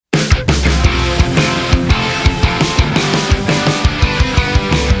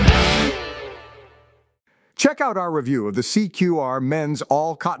Check out our review of the CQR men's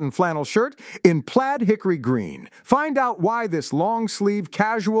all-cotton flannel shirt in plaid hickory green. Find out why this long-sleeve,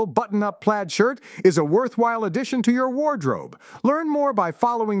 casual, button-up plaid shirt is a worthwhile addition to your wardrobe. Learn more by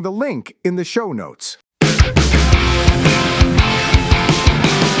following the link in the show notes.